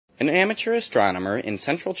An amateur astronomer in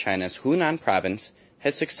central China's Hunan province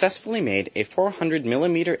has successfully made a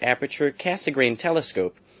 400mm aperture Cassegrain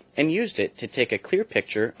telescope and used it to take a clear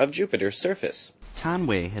picture of Jupiter's surface. Tan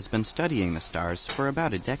Wei has been studying the stars for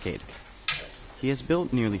about a decade. He has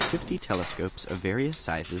built nearly 50 telescopes of various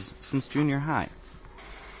sizes since junior high.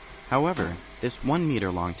 However, this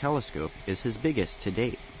 1-meter-long telescope is his biggest to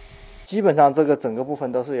date. Every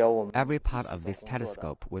part of this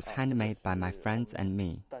telescope was handmade by my friends and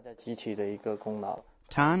me.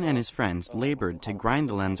 Tan and his friends labored to grind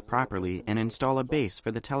the lens properly and install a base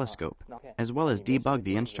for the telescope, as well as debug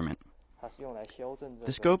the instrument.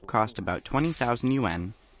 The scope cost about 20,000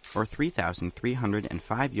 yuan, or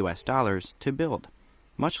 $3,305 to build,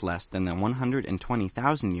 much less than the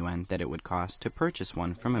 120,000 yuan that it would cost to purchase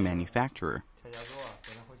one from a manufacturer.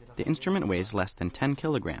 The instrument weighs less than 10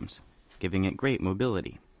 kilograms, giving it great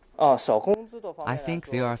mobility. I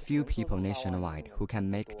think there are few people nationwide who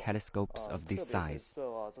can make telescopes of this size.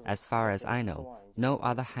 As far as I know, no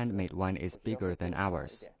other handmade one is bigger than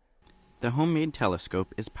ours. The homemade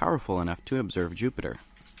telescope is powerful enough to observe Jupiter.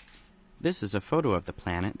 This is a photo of the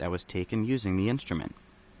planet that was taken using the instrument.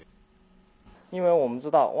 We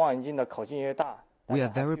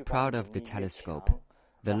are very proud of the telescope.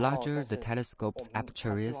 The larger the telescope's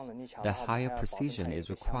aperture is, the higher precision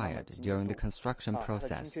is required during the construction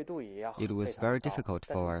process. It was very difficult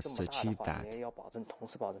for us to achieve that.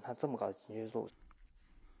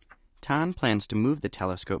 Tan plans to move the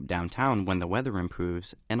telescope downtown when the weather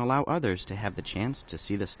improves and allow others to have the chance to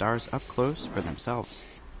see the stars up close for themselves.